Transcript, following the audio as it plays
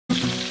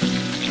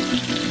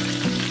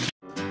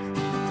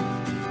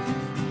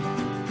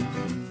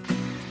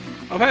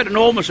I've had an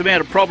enormous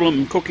amount of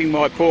problem cooking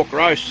my pork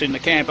roasts in the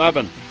camp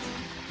oven.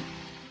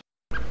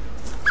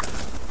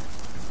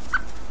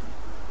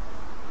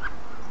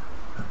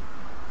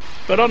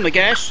 But on the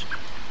gas,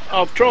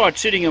 I've tried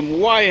sitting them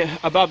way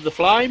above the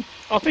flame.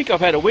 I think I've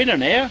had a winner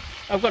now.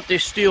 I've got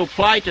this steel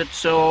plate,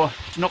 it's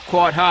not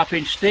quite ½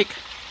 inch thick.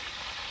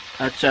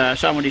 It's,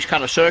 somebody's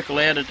cut a circle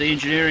out at the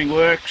engineering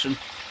works and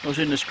it was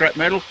in the scrap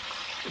metal.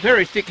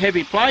 Very thick,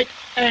 heavy plate,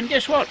 and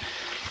guess what?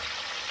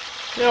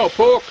 The old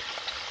pork,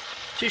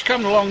 she's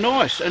coming along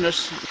nice, and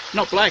it's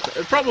not black.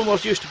 The problem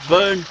was it used to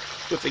burn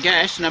with the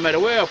gas. No matter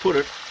where I put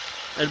it,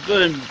 it'd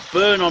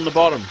burn on the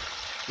bottom.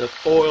 The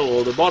oil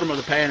or the bottom of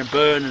the pan would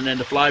burn, and then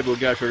the flavour would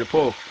go through the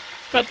pork.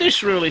 But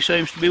this really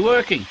seems to be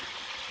working.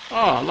 Oh,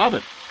 I love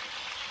it.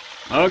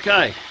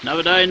 Okay,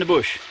 another day in the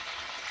bush.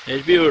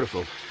 It's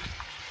beautiful.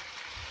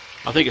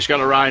 I think it's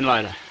going to rain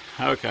later.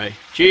 Okay,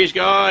 cheers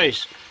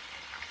guys.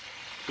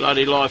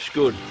 Bloody life's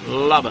good.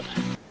 Love it.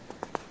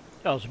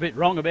 I was a bit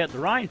wrong about the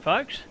rain,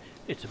 folks.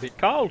 It's a bit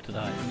cold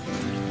today.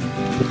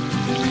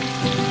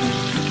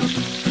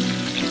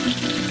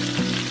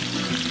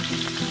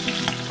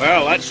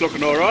 Well, that's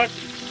looking all right.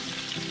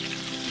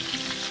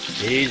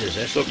 Jesus,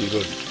 that's looking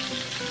good.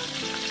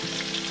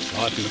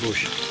 Life in the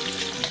bush.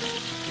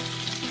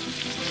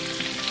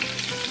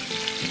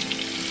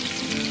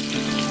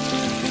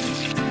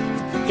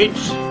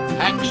 Hints,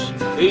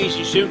 hacks,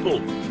 easy, simple.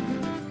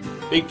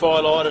 Big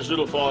firelighters,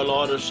 little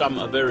firelighters, some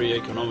are very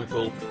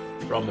economical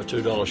from a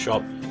 $2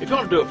 shop. If you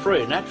want to do it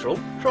free and natural,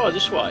 try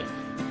this way.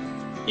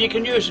 You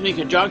can use it in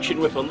conjunction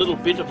with a little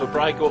bit of a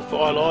break-off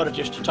firelighter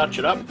just to touch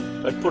it up,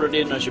 but put it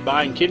in as your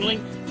main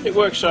kindling. It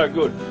works so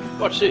good.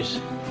 What's this?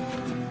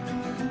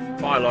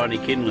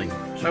 Firelighting kindling.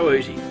 So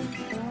easy.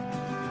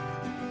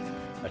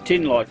 A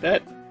tin like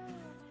that.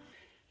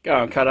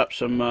 Go and cut up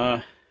some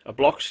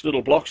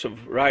little blocks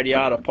of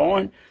radiata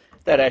pine.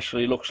 That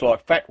actually looks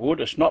like fat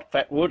wood. It's not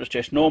fat wood, it's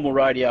just normal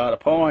radiata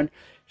pine,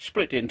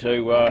 split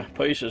into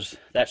pieces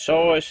that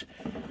size.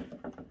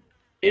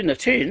 In the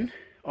tin,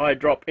 I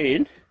drop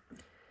in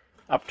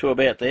up to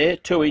about there,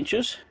 2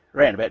 inches,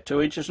 around about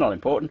 2 inches, not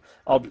important,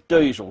 of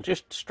diesel,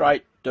 just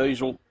straight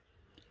diesel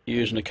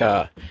using the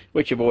car,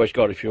 which you've always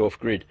got if you're off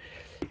grid.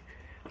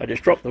 I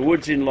just drop the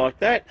woods in like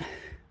that,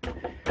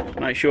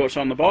 make sure it's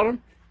on the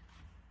bottom,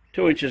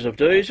 2 inches of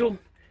diesel.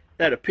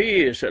 That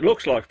appears, it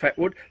looks like fat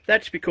wood.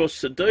 That's because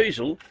the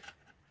diesel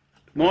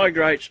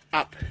migrates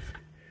up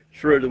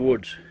through the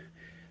woods.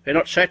 They're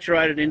not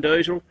saturated in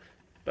diesel,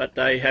 but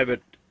they have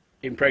it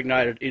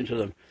impregnated into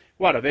them.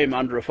 One of them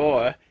under a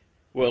fire,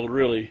 well,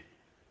 really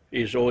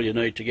is all you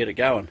need to get it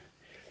going.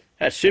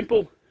 That's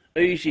simple,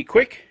 easy,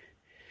 quick,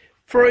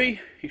 free,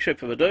 except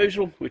for the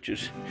diesel, which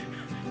is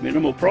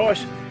minimal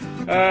price.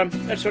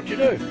 That's what you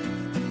do.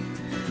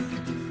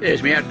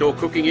 There's my outdoor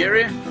cooking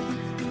area.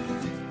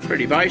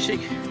 Pretty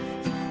basic.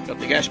 Got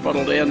the gas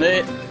bottle down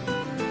there,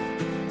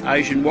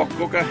 Asian wok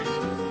cooker,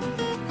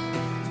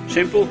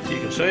 simple, you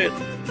can see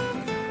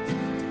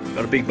it.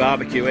 Got a big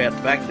barbecue out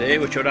the back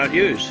there, which I don't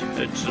use.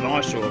 It's an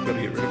eyesore, I've got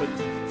to get rid of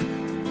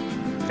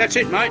it. That's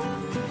it, mate,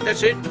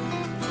 that's it,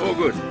 all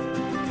good.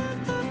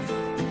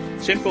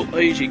 Simple,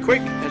 easy,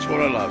 quick, that's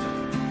what I love.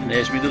 And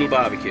there's my little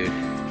barbecue.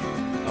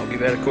 I'll give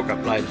that a cook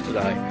up later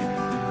today.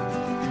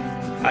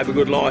 Have a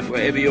good life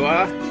wherever you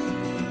are,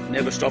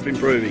 never stop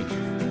improving,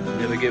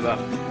 never give up.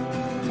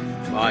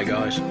 Bye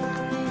guys.